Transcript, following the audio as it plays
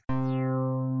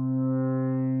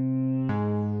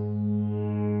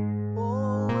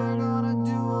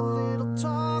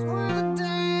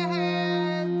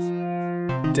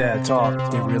Dad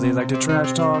talk, they really like to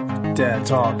trash talk. Dad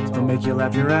talk, they'll make you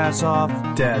laugh your ass off.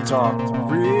 Dad talk,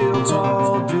 real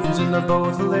tall dudes and they're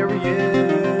both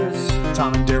hilarious.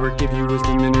 Tom and Derek give you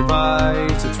wisdom and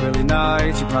advice. It's really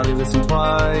nice, you probably listen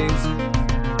twice.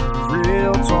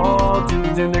 Real tall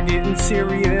dudes and they're getting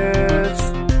serious.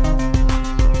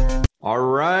 All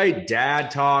right, Dad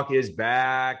Talk is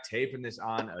back. Taping this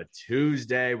on a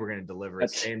Tuesday. We're going to deliver it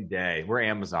same day. We're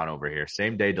Amazon over here.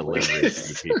 Same day delivery to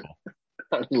the people.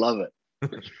 I love it.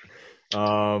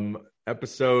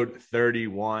 Episode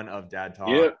 31 of Dad Talk.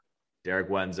 Yep. Derek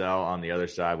Wenzel on the other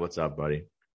side. What's up, buddy?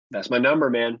 That's my number,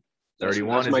 man.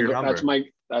 31 is your number.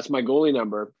 That's my goalie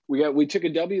number. We took a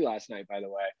W last night, by the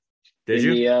way. Did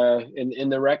you? In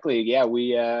the rec league, yeah.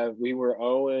 We were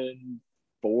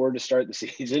 0-4 to start the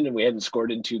season, and we hadn't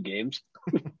scored in 2 games.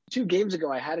 2 games ago,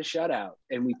 I had a shutout,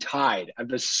 and we tied. I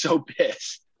was so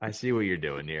pissed. I see what you're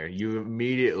doing here. You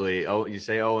immediately, you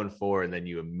say 0-4, and then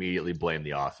you immediately blame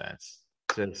the offense.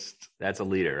 That's a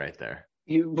leader right there.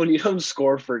 When you don't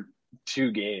score for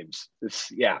 2 games,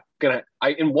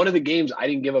 in one of the games, I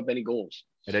didn't give up any goals.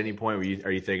 At any point,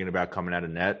 are you thinking about coming out of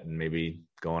net and maybe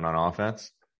going on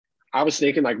offense? I was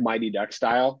thinking like Mighty Duck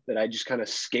style, that I just kind of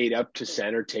skate up to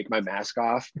center, take my mask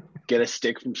off, get a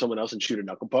stick from someone else, and shoot a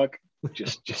knuckle puck,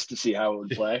 just to see how it would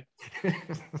play.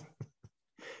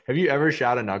 Have you ever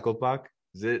shot a knuckle puck?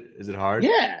 Is it hard?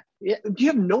 Yeah. You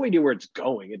have no idea where it's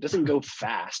going. It doesn't go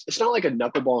fast. It's not like a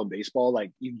knuckleball in baseball.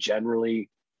 Like you generally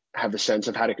have a sense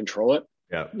of how to control it.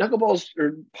 Yeah. Knuckleballs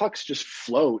or pucks just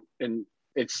float, and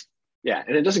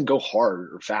and it doesn't go hard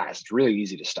or fast. It's really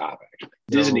easy to stop, actually.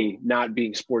 No. Disney not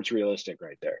being sports realistic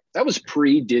right there. That was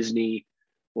pre-Disney,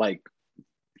 like,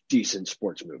 decent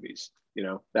sports movies. You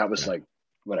know, that was like,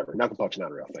 whatever. Knuckle puck's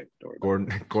not a real thing. Don't worry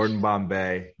about it. Gordon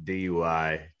Bombay,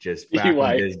 DUI, just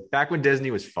back when Disney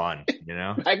was fun, you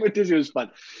know? Back when Disney was fun.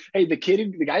 Hey, the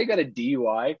guy who got a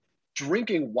DUI,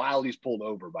 drinking while he's pulled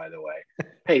over, by the way.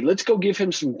 Hey, let's go give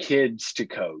him some kids to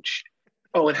coach.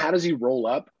 Oh, and how does he roll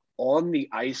up? On the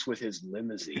ice with his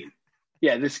limousine.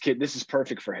 Yeah, this is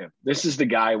perfect for him. This is the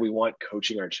guy we want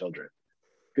coaching our children.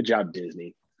 Good job,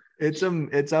 Disney. It's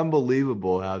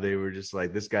unbelievable how they were just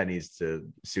like, this guy needs to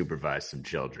supervise some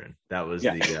children. That was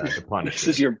the punishment. This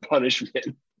is your punishment.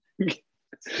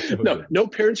 No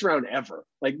parents around ever.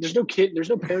 Like there's no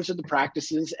parents at the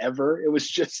practices ever. It was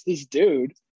just this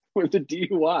dude with a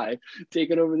DUI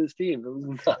taking over this team. It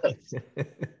was nuts.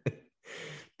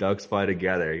 Ducks fly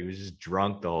together. He was just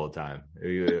drunk the whole time.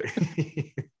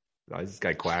 Why is this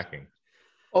guy quacking?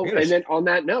 Oh, and then on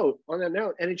that note,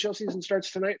 NHL season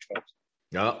starts tonight, folks.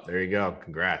 Oh, there you go.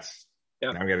 Congrats.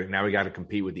 Yeah. Now we got to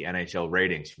compete with the NHL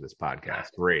ratings for this podcast.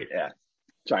 Great. Yeah.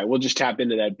 Sorry, we'll just tap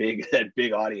into that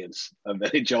big audience of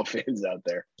NHL fans out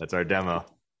there. That's our demo.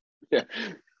 Yeah.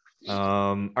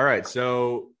 All right.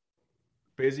 So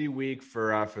busy week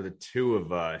for the two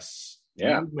of us.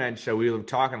 Yeah. So we were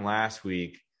talking last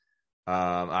week.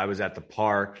 I was at the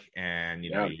park, and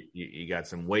you got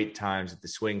some wait times at the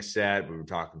swing set. We were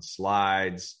talking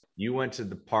slides. You went to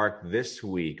the park this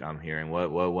week, I'm hearing.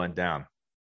 What went down?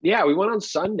 Yeah, we went on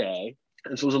Sunday,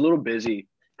 and so it was a little busy.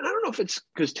 And I don't know if it's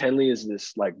because Tenley is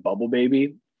this like bubble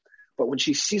baby, but when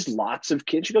she sees lots of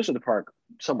kids, she goes to the park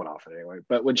somewhat often anyway.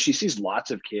 But when she sees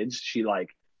lots of kids, she like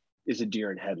is a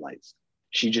deer in headlights.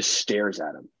 She just stares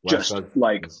at them,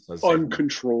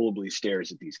 uncontrollably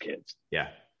stares at these kids. Yeah.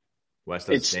 Wes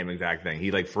does the same exact thing. He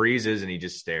like freezes and he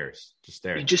just stares.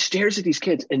 He just stares at these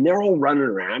kids, and they're all running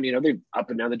around. You know, they're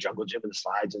up and down the jungle gym and the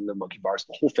slides and the monkey bars,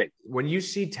 the whole thing. When you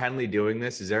see Tenley doing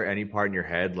this, is there any part in your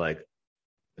head like,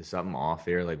 is something off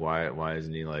here? Like, why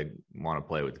doesn't he like want to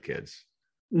play with the kids?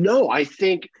 No, I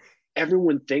think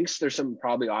everyone thinks there's something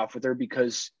probably off with her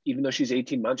because even though she's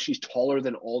 18 months, she's taller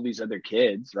than all these other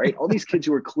kids, right? All these kids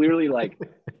who are clearly like,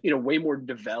 way more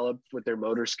developed with their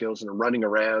motor skills and are running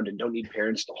around and don't need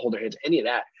parents to hold their hands, any of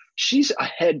that. She's a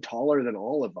head taller than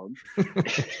all of them.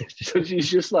 So she's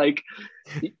just like,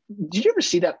 did you ever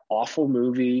see that awful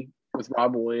movie with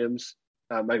Robin Williams?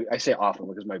 I say awful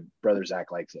because my brother Zach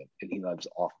likes it and he loves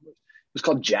awful movies. It was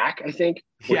called Jack, I think,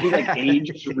 where he like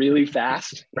ages really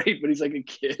fast, right? But he's like a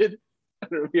kid. I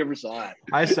don't know if you ever saw it.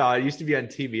 I saw it. It used to be on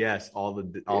TBS all the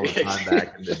time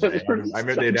back in the day. I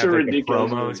remember they'd have like the promos.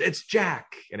 Movie. It's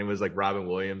Jack, and it was like Robin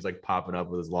Williams like popping up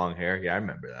with his long hair. Yeah, I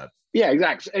remember that. Yeah,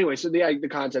 exactly. So anyway, so the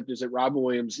concept is that Robin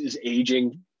Williams is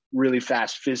aging really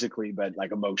fast physically, but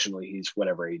like emotionally, he's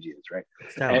whatever age he is, right?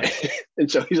 And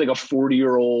so he's like a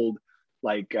 40-year-old,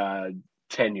 like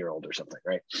 10-year-old or something,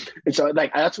 right? And so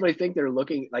like that's what I think they're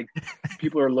looking like.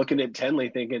 People are looking at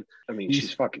Tenley thinking, I mean,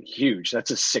 she's fucking huge.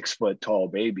 That's a 6 foot tall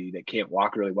baby that can't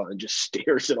walk really well and just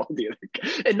stares at all the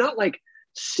other, and not like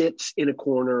sits in a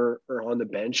corner or on the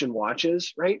bench and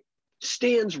watches, right?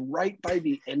 Stands right by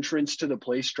the entrance to the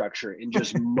play structure and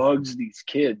just mugs these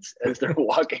kids as they're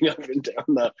walking up and down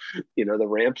the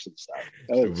ramps and stuff.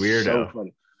 That was weirdo. So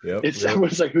funny. Yep. I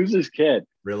was like, who's this kid?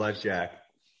 Real life Jack.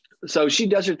 So she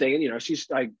does her thing, and she's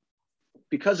like,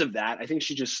 because of that, I think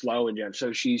she's just slow in general.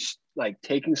 So she's like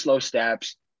taking slow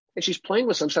steps, and she's playing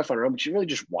with some stuff on her own, but she's really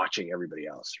just watching everybody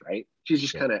else, right? She's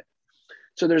just kind of.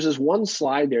 So there's this one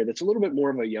slide there that's a little bit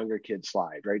more of a younger kid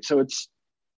slide, right? So it's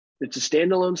a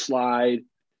standalone slide,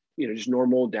 just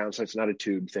normal downside. It's not a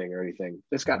tube thing or anything.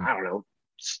 It's got, I don't know,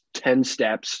 10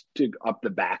 steps to up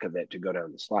the back of it to go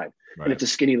down the slide. Right. And it's a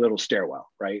skinny little stairwell,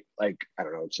 right? Like, I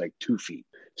don't know, it's like 2 feet.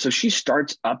 So she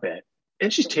starts up it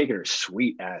and she's taking her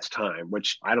sweet ass time,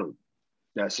 which I don't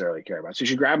necessarily care about. So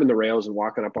she's grabbing the rails and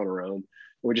walking up on her own.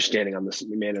 We're just standing on this,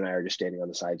 Amanda and I are just standing on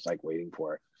the sides, like waiting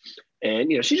for her.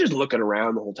 And, she's just looking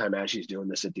around the whole time as she's doing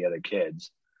this at the other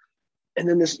kids. And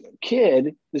then this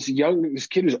kid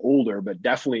who's older, but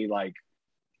definitely like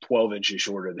 12 inches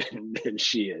shorter than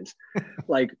she is,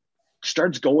 like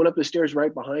starts going up the stairs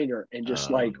right behind her and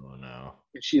just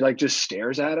she like just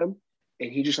stares at him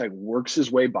and he just like works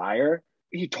his way by her.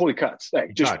 He totally cuts,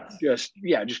 like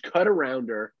just cut around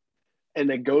her and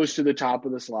then goes to the top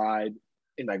of the slide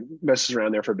and like messes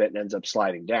around there for a bit and ends up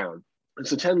sliding down. And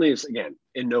so Tenley is again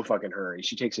in no fucking hurry.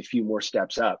 She takes a few more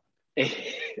steps up.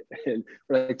 And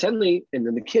we're like, Tenley, and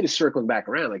then the kid is circling back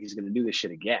around like he's going to do this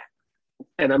shit again.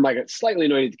 And I'm like slightly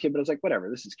annoyed at the kid, but I was like, whatever,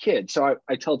 this is kid. So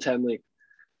I tell Tenley,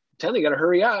 got to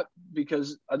hurry up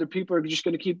because other people are just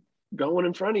going to keep going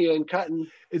in front of you and cutting.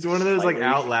 It's one of those like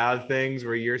out loud things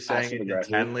where you're saying it to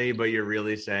Tenley, but you're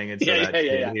really saying it so that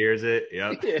kid hears it.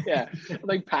 Yep. Yeah.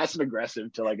 Like passive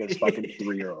aggressive to like a fucking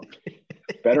 3-year-old.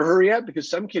 Better hurry up because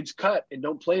some kids cut and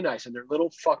don't play nice and they're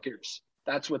little fuckers.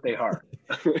 That's what they are.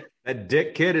 That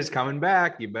dick kid is coming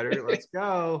back. You better, let's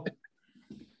go.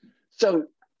 So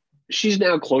she's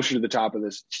now closer to the top of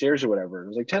the stairs or whatever. And I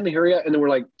was like, Tenley, hurry up. And then we're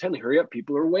like, Tenley, hurry up.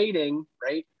 People are waiting,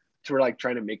 right? So we're like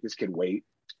trying to make this kid wait.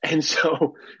 And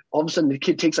so all of a sudden the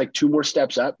kid takes like 2 more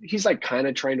steps up. He's like kind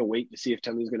of trying to wait to see if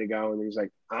Tenley's going to go. And then he's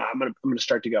like, I'm going to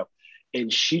start to go.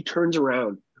 And she turns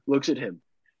around, looks at him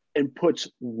and puts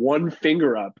one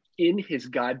finger up in his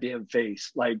goddamn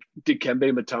face, like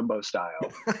Dikembe Mutombo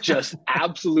style, just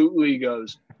absolutely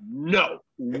goes, no,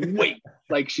 wait.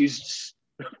 Like she's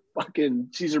fucking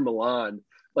Cesar Millan,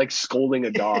 like scolding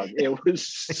a dog. It was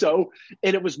so,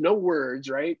 and it was no words,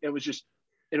 right? It was just,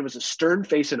 and it was a stern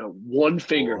face and a one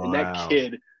finger. Wow. And that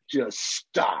kid just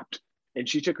stopped. And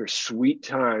she took her sweet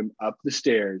time up the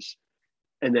stairs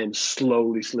and then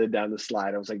slowly slid down the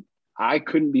slide. I was like, I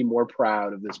couldn't be more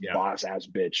proud of this boss ass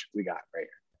bitch we got right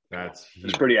here. It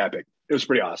was pretty epic. It was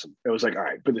pretty awesome. It was like, all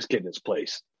right, put this kid in his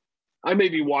place. I may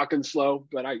be walking slow,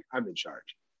 but I'm in charge.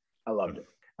 I loved it.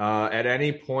 At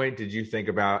any point, did you think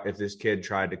about if this kid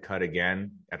tried to cut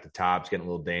again at the top, it's getting a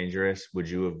little dangerous? Would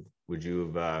you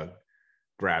have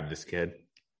grabbed this kid?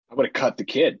 I would have cut the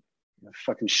kid. I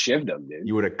fucking shivved him, dude.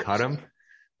 You would have cut him?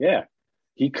 Yeah.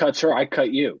 He cuts her, I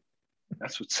cut you.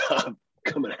 That's what's up.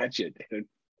 Coming at you, dude.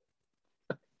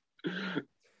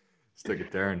 Took a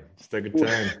turn.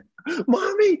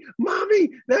 Mommy,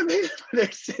 that man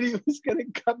there said he was gonna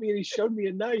cut me and he showed me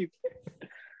a knife.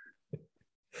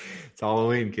 It's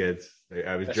Halloween, kids.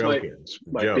 I was joking.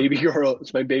 My baby girl.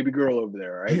 It's my baby girl over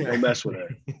there, all right? Don't mess with her.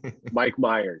 Mike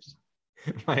Myers.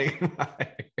 I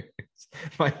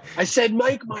said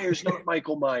Mike Myers, not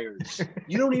Michael Myers.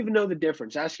 You don't even know the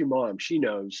difference. Ask your mom. She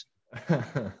knows.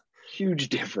 Huge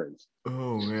difference.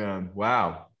 Oh man.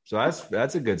 Wow. So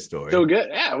that's a good story. So good.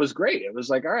 Yeah, it was great. It was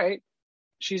like, all right,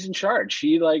 she's in charge.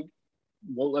 She like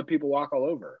won't let people walk all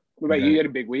over. What about you? You had a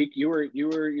big week. You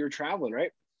were traveling,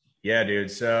 right? Yeah,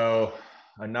 dude. So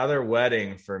another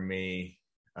wedding for me.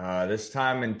 This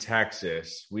time in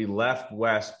Texas. We left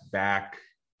West back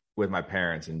with my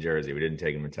parents in Jersey. We didn't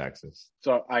take them to Texas.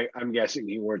 So I'm guessing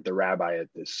you weren't the rabbi at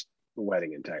this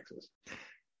wedding in Texas.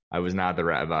 I was not the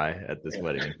rabbi at this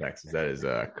wedding in Texas. That is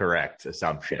a correct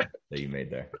assumption that you made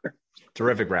there.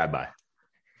 Terrific rabbi.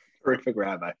 Terrific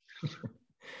rabbi.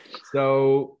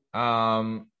 So,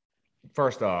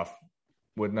 first off,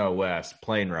 with no West,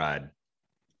 plane ride,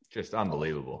 just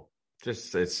unbelievable.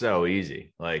 Just it's so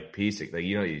easy. Like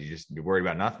you're worried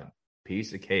about nothing.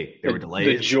 Piece of cake. There were delays.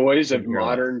 The joys of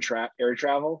modern air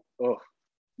travel. Oh, let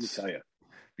me tell you.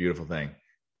 Beautiful thing.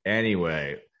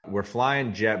 Anyway, we're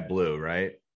flying JetBlue,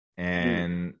 right?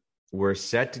 And we're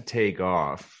set to take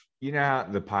off. You know how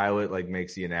the pilot like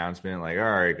makes the announcement, like, all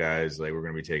right, guys, like we're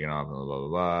gonna be taking off, blah, blah, blah,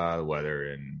 blah. The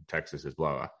weather in Texas is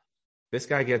blah, blah. This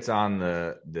guy gets on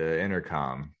the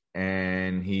intercom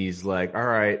and he's like, all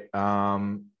right,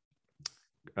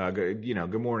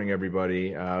 good morning, everybody.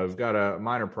 We've got a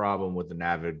minor problem with the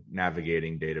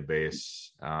navigating database.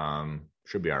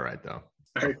 Should be all right, though.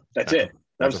 All right, that's it.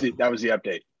 That was the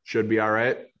update. Should be all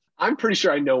right. I'm pretty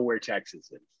sure I know where Texas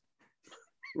is.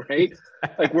 Right?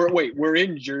 Like we're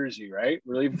in Jersey, right?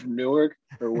 We're leaving from Newark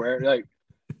or where? Like,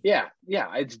 yeah,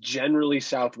 it's generally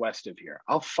southwest of here.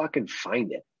 I'll fucking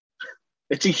find it.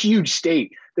 It's a huge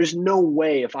state. There's no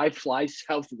way if I fly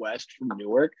southwest from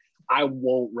Newark, I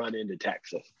won't run into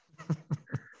Texas.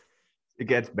 It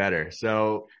gets better.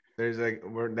 So there's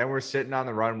we're sitting on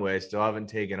the runway, still haven't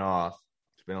taken off.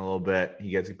 It's been a little bit. He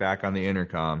gets back on the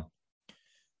intercom.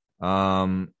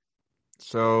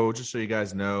 So just so you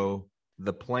guys know,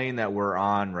 the plane that we're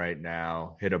on right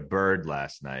now hit a bird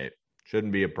last night.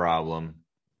 Shouldn't be a problem.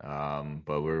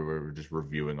 But we're just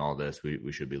reviewing all this.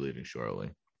 We should be leaving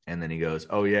shortly. And then he goes,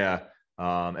 oh yeah,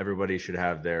 everybody should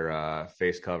have their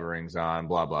face coverings on,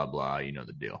 blah, blah, blah. You know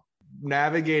the deal.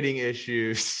 Navigating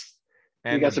issues.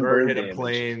 And the bird hit a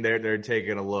plane. They're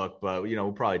taking a look, but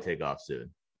we'll probably take off soon.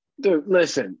 Dude,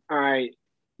 listen, all right.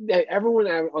 Everyone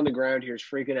on the ground here is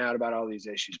freaking out about all these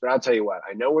issues, but I'll tell you what,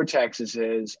 I know where Texas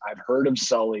is. I've heard of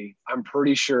Sully. I'm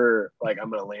pretty sure I'm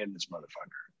going to land this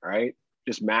motherfucker. All right.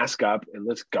 Just mask up and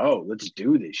let's go. Let's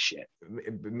do this shit.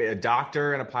 A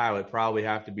doctor and a pilot probably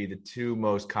have to be the two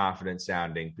most confident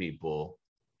sounding people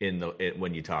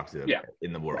when you talk to them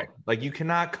in the world. Right. Like, you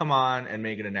cannot come on and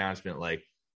make an announcement like,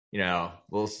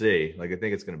 we'll see. Like, I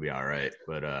think it's going to be all right.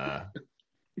 But, I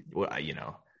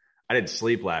didn't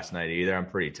sleep last night either. I'm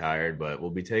pretty tired, but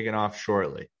we'll be taking off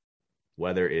shortly.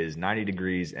 Weather is 90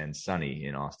 degrees and sunny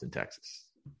in Austin, Texas.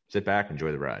 Sit back,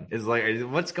 enjoy the ride. It's like,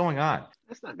 what's going on?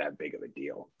 That's not that big of a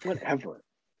deal. Whatever.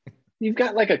 You've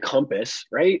got like a compass,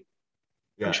 right?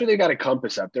 Yeah. I'm sure they got a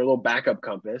compass up there, a little backup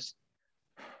compass.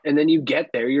 And then you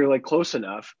get there, you're like close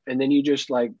enough. And then you just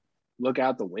like look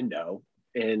out the window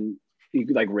and you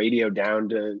could like radio down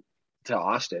to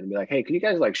Austin and be like, hey, can you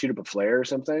guys like shoot up a flare or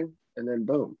something? And then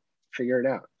boom, figure it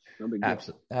out. No big deal.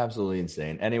 Absolutely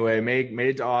insane. Anyway, made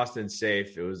it to Austin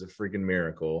safe. It was a freaking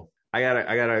miracle. I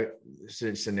got a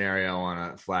scenario I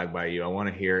want to flag by you. I want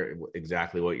to hear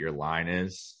exactly what your line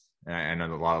is. And I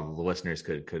know a lot of the listeners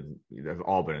could have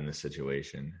all been in this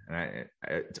situation. And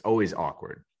it's always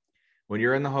awkward. When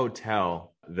you're in the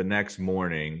hotel the next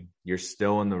morning, you're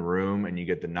still in the room and you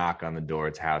get the knock on the door.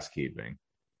 It's housekeeping.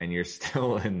 And you're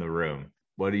still in the room.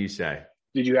 What do you say?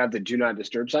 Did you have the do not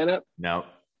disturb sign up? No,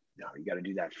 you got to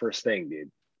do that first thing,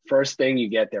 dude. First thing you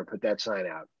get there, put that sign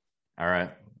out. All right.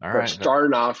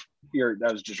 Starting off, that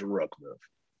was just a rook move,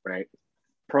 right?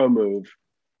 Pro move.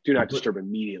 Do not disturb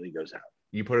immediately goes out.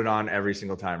 You put it on every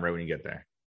single time right when you get there.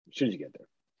 As soon as you get there.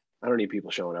 I don't need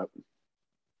people showing up.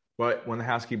 But when the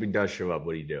housekeeping does show up,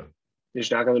 what do? You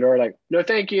just knock on the door like, no,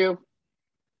 thank you.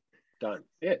 Done.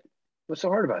 What's so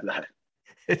hard about that?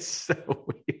 It's so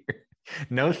weird.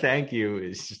 No, thank you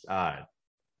is just odd.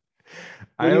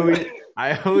 I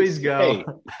always go.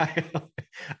 Hey.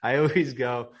 I always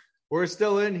go. We're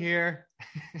still in here.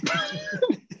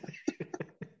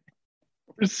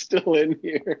 We're still in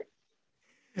here.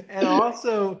 And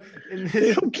also,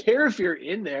 they don't care if you're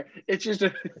in there. It's just,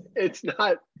 it's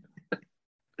not.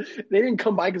 They didn't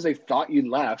come by because they thought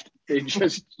you left. They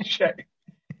just check.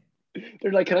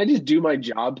 They're like, "Can I just do my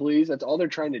job, please?" That's all they're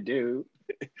trying to do.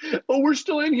 Oh, we're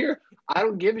still in here. I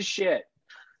don't give a shit.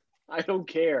 I don't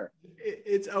care.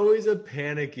 It's always a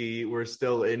panicky, we're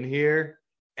still in here.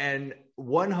 And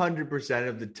 100%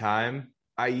 of the time,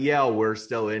 I yell, we're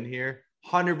still in here.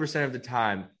 100% of the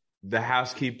time, the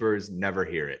housekeepers never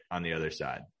hear it on the other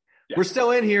side. Yeah. We're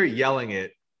still in here, yelling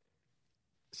it.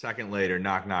 Second later,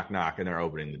 knock, knock, knock, and they're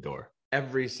opening the door.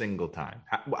 Every single time.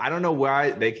 I don't know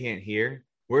why they can't hear.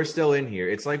 We're still in here.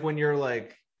 It's like when you're in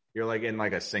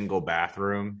like a single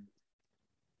bathroom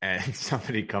and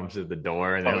somebody comes to the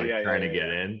door and they're trying to get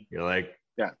in. You're like,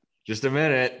 just a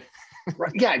minute.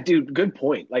 Right. Yeah, dude, good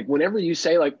point. Like whenever you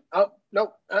say like, oh,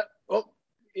 no,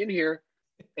 in here,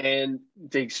 and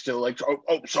they still like,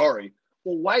 oh, sorry.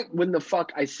 Well, why, when the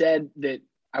fuck I said that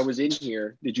I was in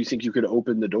here, did you think you could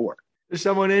open the door? There's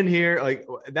someone in here. Like,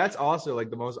 that's also like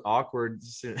the most awkward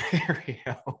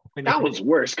scenario. That was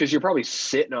worse because you're probably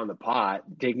sitting on the pot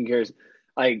taking care of,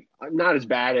 like, not as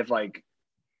bad if like,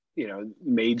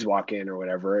 maids walk in or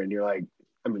whatever, and you're like,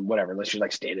 I mean, whatever, unless you're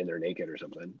like standing there naked or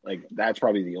something. Like, that's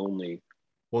probably the only.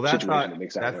 Well, that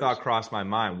thought crossed my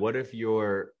mind. What if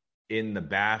you're in the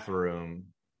bathroom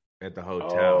at the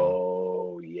hotel?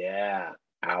 Oh, yeah.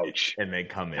 Ouch. And they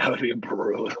come in. That would be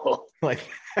brutal. Like,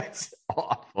 that's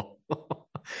awful.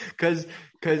 Because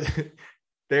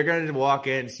they're gonna walk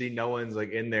in, see no one's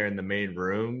like in there in the main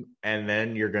room, and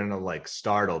then you're gonna like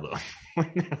startle them.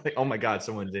 Like, oh my god,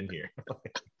 someone's in here.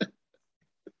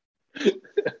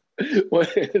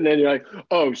 And then you're like,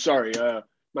 oh, sorry,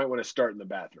 might want to start in the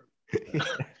bathroom.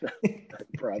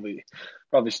 Probably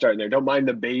start in there. Don't mind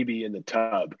the baby in the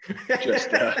tub.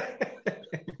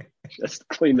 Just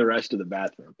clean the rest of the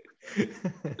bathroom.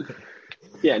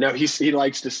 Yeah, no, he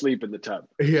likes to sleep in the tub.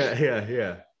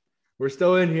 Yeah. We're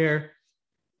still in here.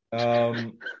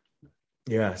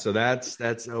 Yeah, so that's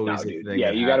always the thing.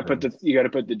 Yeah, you got to put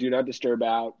the do not disturb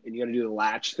out, and you got to do the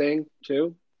latch thing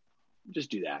too.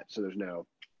 Just do that, so there's no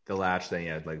the latch thing.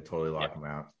 Yeah, like totally lock them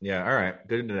out. Yeah, all right,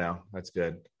 good to know. That's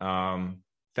good.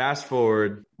 Fast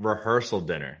forward rehearsal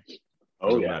dinner.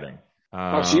 Oh yeah. Wedding.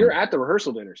 So you're at the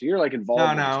rehearsal dinner, so you're like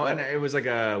involved. No, and it was like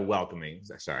a welcoming.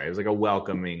 Sorry, it was like a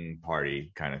welcoming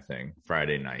party kind of thing.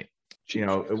 Friday night. You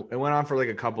know, it went on for like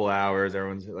a couple hours.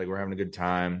 Everyone's like, we're having a good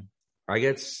time. I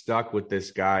get stuck with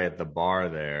this guy at the bar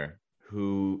there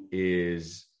who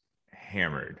is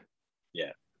hammered.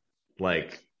 Yeah.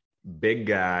 Like big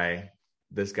guy.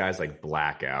 This guy's like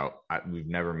blackout. We've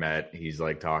never met. He's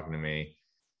like talking to me.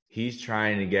 He's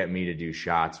trying to get me to do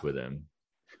shots with him.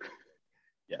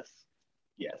 Yes.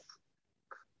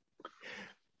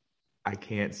 I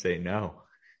can't say no.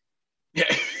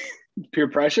 Yeah. Peer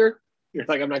pressure? You're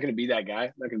like, I'm not going to be that guy.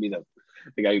 I'm not going to be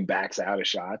the guy who backs out of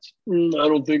shots. I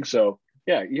don't think so.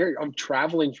 Yeah, I'm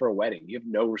traveling for a wedding. You have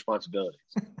no responsibilities.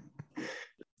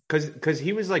 Because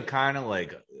he was like kind of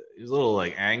like, he was a little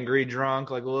like angry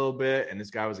drunk, like a little bit. And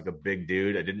this guy was like a big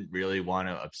dude. I didn't really want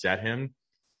to upset him.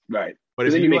 Right. But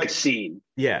if then you make like, a scene.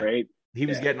 Yeah. Right. He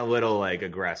was getting a little like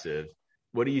aggressive.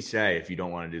 What do you say if you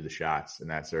don't want to do the shots in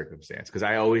that circumstance? Because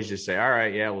I always just say, all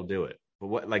right, yeah, we'll do it. But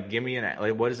what, like, give me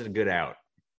what is a good out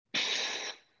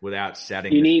without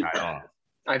setting this guy off?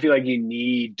 I feel like you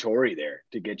need Tori there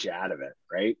to get you out of it,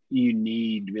 right? You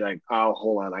need to be like, oh,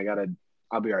 hold on,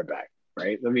 I'll be right back,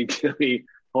 right? Let me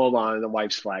hold on. The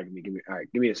wife's flagging me. All right,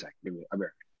 give me a sec. I'll be right.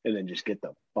 And then just get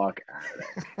the fuck out of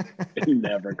there and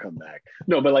never come back.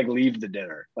 No, but like leave the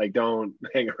dinner. Like don't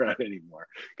hang around anymore.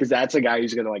 Because that's a guy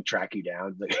who's gonna like track you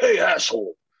down. Like, hey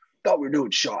asshole, thought we were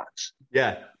doing shots.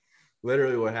 Yeah,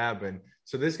 literally what happened.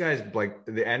 So this guy's like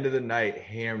at the end of the night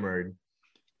hammered.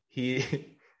 He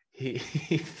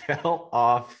fell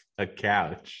off a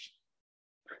couch.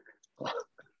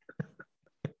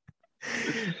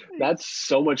 That's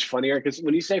so much funnier because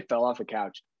when you say fell off a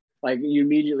couch, like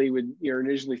you're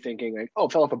initially thinking like, oh,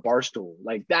 fell off a bar stool.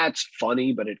 Like that's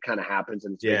funny, but it kind of happens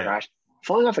and it's a crash.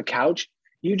 Falling off a couch,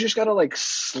 you just gotta like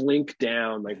slink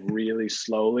down like really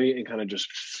slowly and kind of just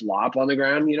flop on the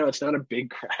ground. You know, it's not a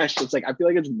big crash. It's like I feel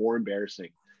like it's more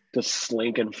embarrassing to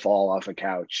slink and fall off a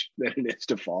couch than it is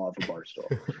to fall off a bar stool.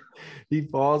 He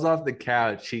falls off the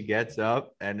couch. He gets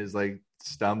up and is like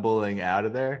stumbling out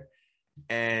of there.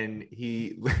 And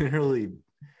he literally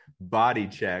body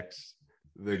checks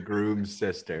the groom's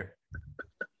sister.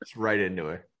 It's right into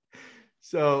her.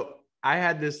 So I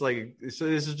had this this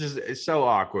is just, it's so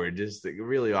awkward. Just a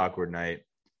really awkward night.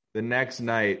 The next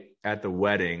night at the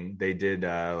wedding, they did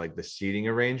like the seating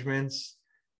arrangements.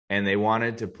 And they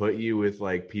wanted to put you with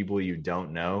like people you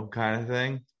don't know kind of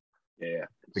thing. Yeah.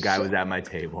 The guy was at my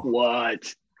table.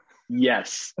 What?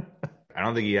 Yes. I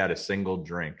don't think he had a single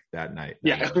drink that night.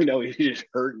 Yeah, I know. He just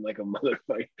hurting like a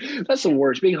motherfucker. That's the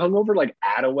worst. Being hungover like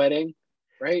at a wedding,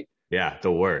 right? Yeah,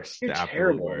 the worst. You're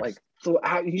terrible. Worst. Like, so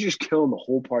you just killing the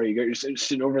whole party. You're just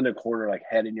sitting over in the corner, like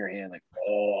head in your hand, like,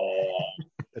 oh.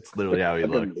 That's literally how he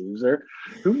looked. Loser.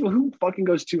 Who fucking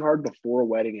goes too hard before a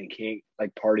wedding and can't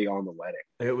like party on the wedding?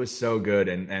 It was so good,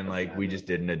 and like we just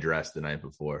didn't address the night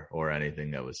before or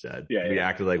anything that was said. Yeah, we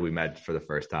acted like we met for the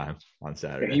first time on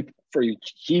Saturday. Yeah,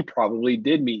 he probably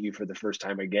did meet you for the first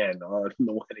time again on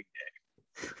the wedding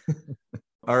day.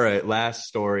 All right, last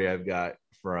story I've got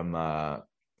from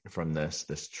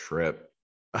this trip.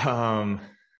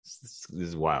 This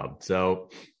is wild. So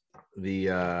we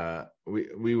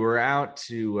were out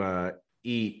to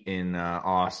eat in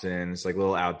Austin. It's like a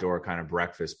little outdoor kind of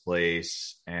breakfast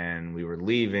place, and we were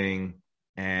leaving,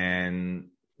 and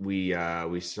we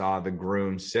saw the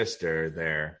groom's sister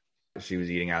there. She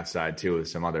was eating outside too with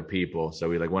some other people, so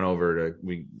we like went over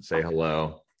to say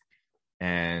hello,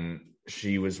 and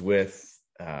she was with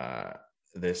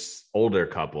this older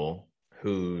couple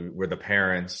who were the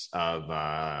parents of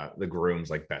the groom's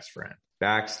like best friend.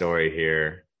 Backstory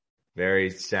here. Very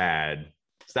sad.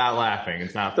 Stop laughing.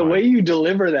 It's not funny. The way you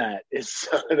deliver that is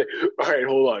so, all right,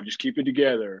 hold on. Just keep it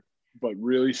together, but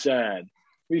really sad.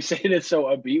 You say it so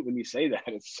upbeat when you say that.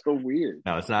 It's so weird.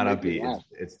 No, it's not upbeat.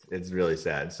 It's really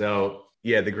sad. So,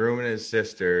 yeah, the groom and his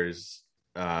sisters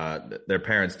their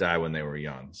parents died when they were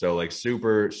young. So like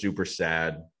super, super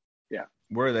sad. Yeah.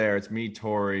 We're there. It's me,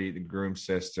 Tori, the groom's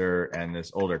sister, and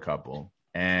this older couple,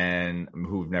 and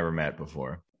who've never met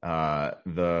before.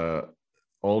 The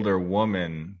older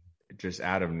woman just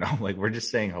out of no, like we're just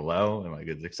saying hello and like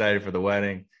it's excited for the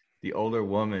wedding. The older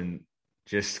woman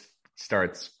just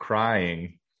starts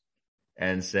crying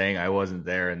and saying, I wasn't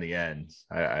there in the end.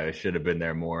 I should have been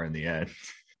there more in the end.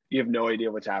 You have no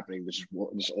idea what's happening. This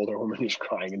older woman is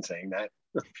crying and saying that.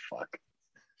 Fuck.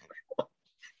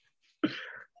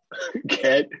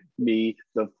 Get me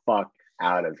the fuck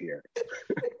out of here.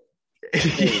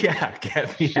 Yeah,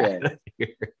 get me out of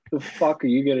here. The fuck are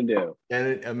you gonna do?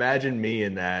 And imagine me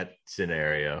in that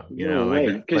scenario. You No know,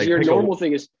 way. Because your normal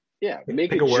thing is,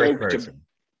 make a joke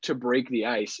to break the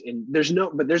ice. And there's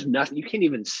nothing. You can't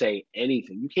even say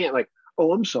anything. You can't like,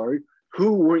 oh, I'm sorry.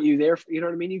 Who weren't you there for? You know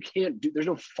what I mean? You can't do. There's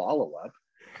no follow up.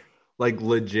 Like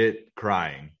legit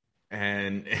crying,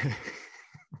 and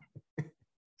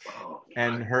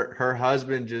and her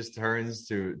husband just turns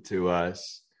to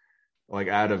us like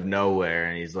out of nowhere,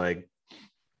 and he's like,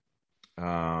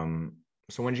 so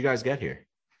when did you guys get here?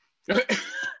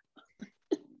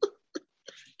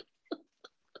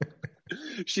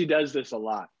 She does this a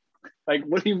lot. Like,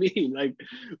 what do you mean? Like,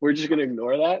 we're just gonna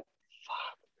ignore that?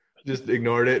 Just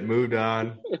ignored it, moved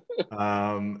on,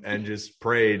 and just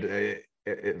prayed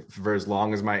for as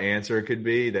long as my answer could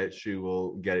be that she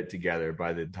will get it together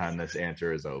by the time this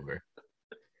answer is over.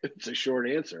 It's a short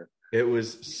answer. It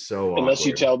was so unless awkward.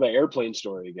 you tell the airplane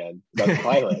story again about the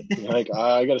pilot. You're like,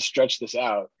 I got to stretch this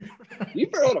out. You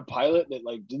ever had a pilot that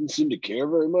like didn't seem to care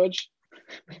very much?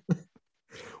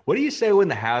 What do you say when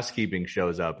the housekeeping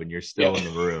shows up and you're still in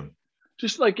the room?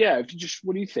 Just like,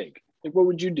 what do you think? Like, what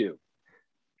would you do?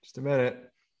 Just a minute.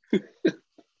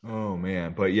 Oh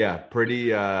man, but yeah,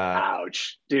 pretty.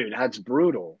 Ouch, dude, that's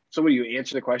brutal. So, when you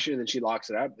answer the question and then she locks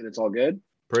it up and it's all good?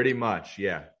 Pretty much,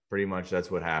 yeah. Pretty much,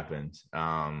 that's what happened.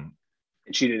 And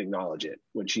she didn't acknowledge it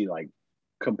when she like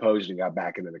composed and got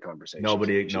back into the conversation.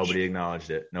 Nobody acknowledged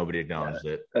it. Nobody acknowleded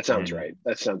it. That sounds right.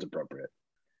 That sounds appropriate.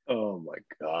 Oh my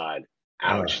god,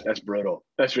 ouch, that's brutal.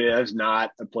 That's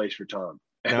not a place for Tom.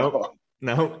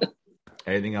 Nope.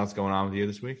 Anything else going on with you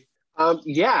this week?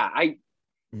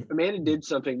 Amanda did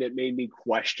something that made me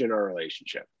question our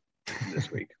relationship this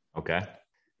week. Okay.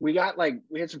 We had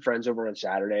some friends over on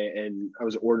Saturday and I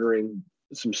was ordering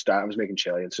some stuff. I was making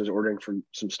chili. And so I was ordering from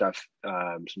some stuff,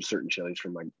 some certain chilies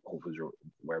from like Whole Foods or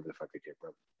wherever the fuck they came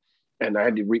from. And I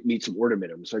had to meet some order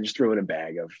minimums. So I just threw in a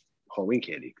bag of Halloween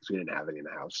candy because we didn't have any in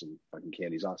the house and fucking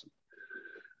candy's awesome.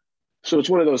 So it's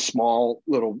one of those small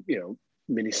little,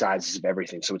 mini sizes of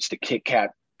everything. So it's the Kit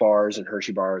Kat bars and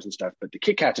Hershey bars and stuff, but the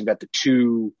Kit Kats have got the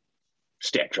 2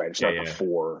 sticks, right? It's not the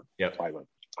 4. Yep.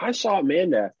 I saw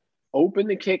Amanda open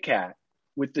the Kit Kat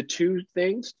with the 2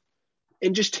 things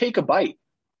and just take a bite.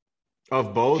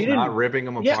 Of both, not ripping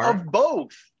them apart? Yeah, of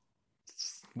both.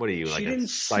 What are you, like a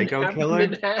psycho killer?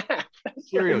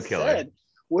 Serial killer.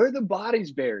 Where the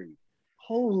body's buried.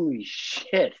 Holy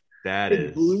shit.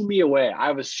 It blew me away.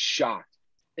 I was shocked.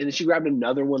 And then she grabbed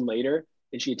another one later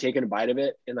and she had taken a bite of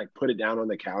it and like put it down on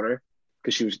the counter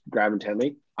because she was grabbing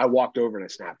tenley. I walked over and I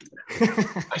snapped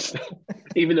it.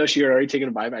 Even though she had already taken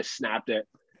a bite, I snapped it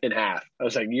in half. I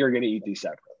was like, you're going to eat these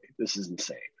separately. This is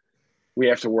insane. We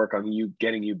have to work on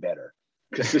getting you better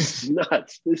because this is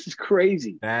nuts. This is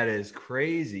crazy. That is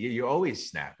crazy. You always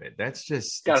snap it. That's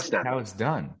just how it's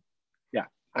done. Yeah.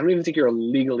 I don't even think you're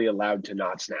legally allowed to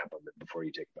not snap them before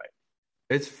you take a bite.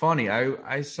 It's funny. I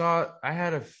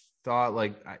had a thought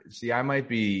like, I might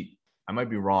be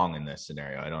wrong in this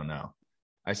scenario. I don't know.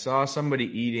 I saw somebody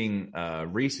eating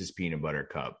Reese's peanut butter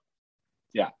cup.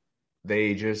 Yeah.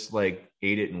 They just like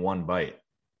ate it in one bite.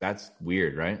 That's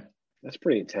weird, right? That's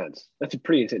pretty intense. Did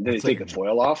they take the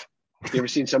foil off? You ever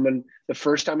seen someone, the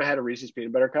first time I had a Reese's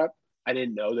peanut butter cup, I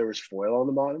didn't know there was foil on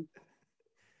the bottom.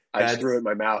 I just threw it in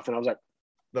my mouth and I was like,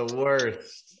 the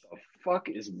worst. What the fuck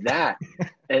is that?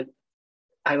 And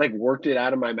I like worked it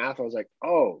out of my mouth. I was like,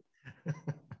 oh.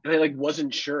 And I like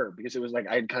wasn't sure because it was like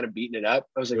I had kind of beaten it up.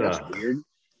 I was like, that's weird.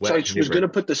 So I was going to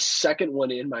put the second one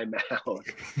in my mouth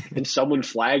and someone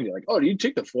flagged it like, oh, do you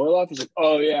take the foil off? I was like,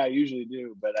 oh yeah, I usually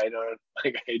do, but I don't,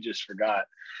 like, I just forgot.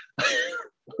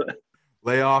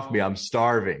 Lay off me. I'm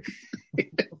starving.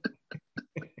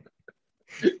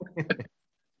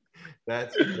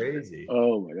 That's crazy.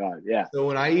 Oh my God. Yeah. So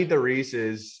when I eat the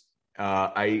Reese's,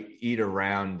 I eat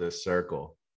around the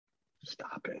circle.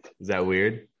 Stop it. Is that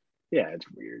weird? Yeah, it's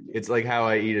weird. It's like how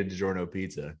I eat a DiGiorno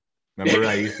pizza. Remember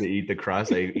I used to eat the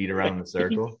crust? I eat around the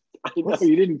circle. I know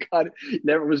you didn't cut it.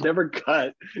 Never was never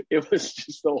cut. It was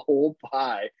just the whole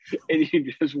pie, and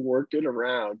you just worked it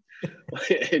around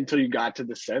until you got to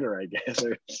the center. I guess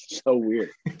it's so weird.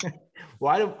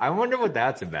 I wonder what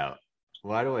that's about?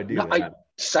 Why do I do that?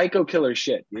 Psycho killer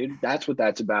shit, dude. That's what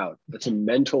that's about. It's a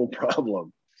mental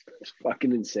problem. It's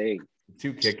fucking insane.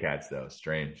 2 Kit Kats though.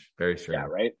 Strange. Very strange. Yeah,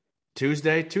 right.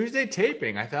 Tuesday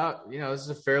taping. I thought, this is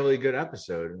a fairly good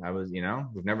episode.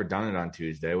 We've never done it on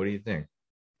Tuesday. What do you think?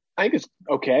 I think it's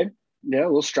okay. Yeah, a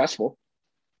little stressful.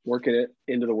 Working it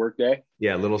into the workday.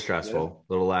 Yeah, a little stressful.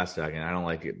 A little last second. I don't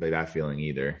like it, that feeling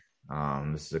either.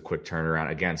 This is a quick turnaround.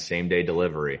 Again, same day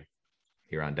delivery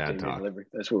here on Dad Talk. Delivery.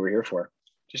 That's what we're here for.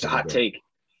 Just a hot take.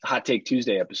 A hot take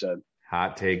Tuesday episode.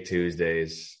 Hot take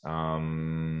Tuesdays.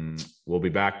 We'll be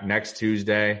back next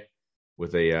Tuesday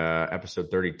with a episode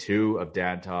 32 of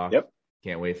Dad Talk. Yep.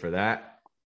 Can't wait for that.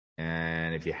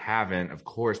 And if you haven't, of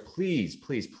course, please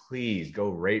go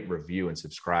rate, review, and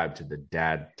subscribe to the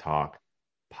Dad Talk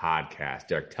podcast.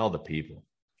 Derek, tell the people.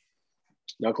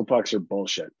 Knuckle pucks are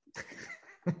bullshit.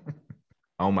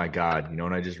 Oh my God. You know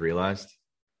what I just realized?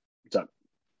 What's up?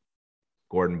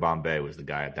 Gordon Bombay was the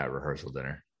guy at that rehearsal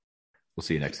dinner. We'll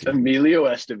see you next season. Emilio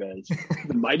Estevez,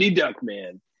 the mighty Duck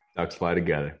Man. Ducks fly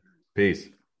together. Peace.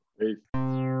 Peace.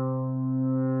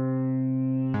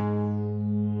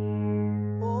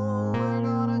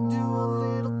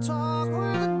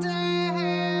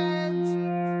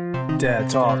 Dad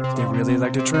Talk, they really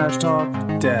like to trash talk.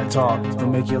 Dad Talk, they'll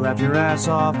make you laugh your ass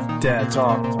off. Dad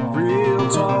Talk, real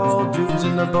tall dudes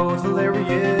and they're both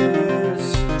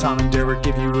hilarious. Tom and Derek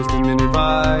give you wisdom and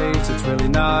advice. It's really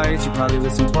nice, you probably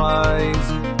listen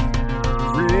twice.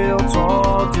 Real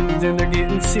tall dudes and they're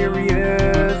getting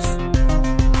serious.